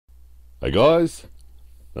Hey guys,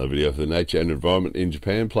 another video for the Nature and Environment in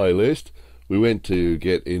Japan playlist. We went to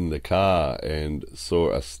get in the car and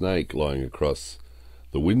saw a snake lying across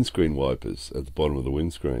the windscreen wipers at the bottom of the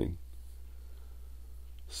windscreen.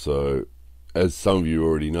 So, as some of you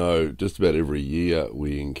already know, just about every year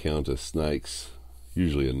we encounter snakes,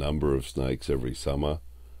 usually a number of snakes every summer.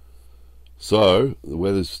 So, the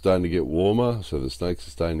weather's starting to get warmer, so the snakes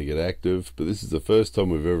are starting to get active, but this is the first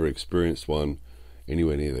time we've ever experienced one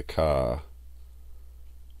anywhere near the car.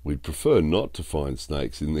 We'd prefer not to find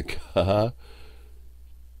snakes in the car.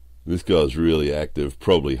 This guy's really active,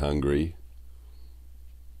 probably hungry,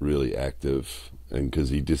 really active, and because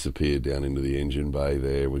he disappeared down into the engine bay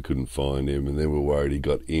there, we couldn't find him, and then we're worried he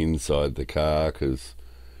got inside the car, because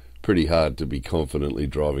pretty hard to be confidently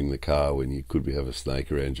driving the car when you could have a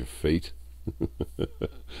snake around your feet.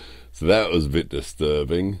 So that was a bit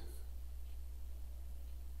disturbing.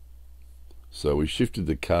 So we shifted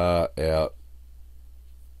the car out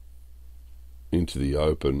into the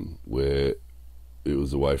open where it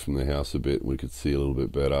was away from the house a bit and we could see a little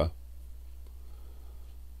bit better.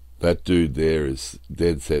 That dude there is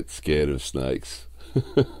dead set scared of snakes.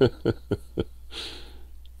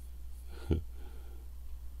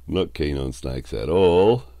 Not keen on snakes at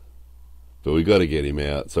all, but we got to get him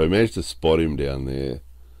out. So we managed to spot him down there.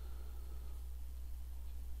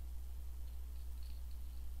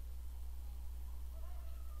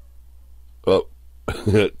 Oh,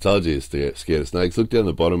 told you he's scared of snakes. Look down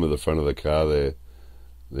the bottom of the front of the car there.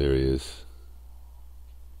 There he is.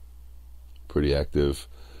 Pretty active.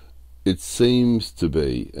 It seems to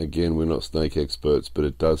be, again, we're not snake experts, but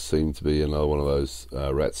it does seem to be another one of those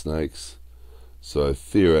rat snakes. So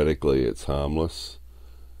theoretically it's harmless,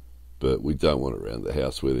 but we don't want it around the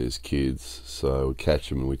house where there's kids. So we catch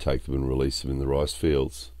them and we take them and release them in the rice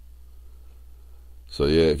fields. So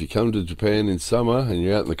yeah, if you come to Japan in summer and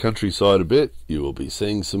you're out in the countryside a bit, you will be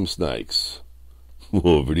seeing some snakes.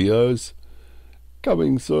 More videos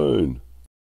coming soon.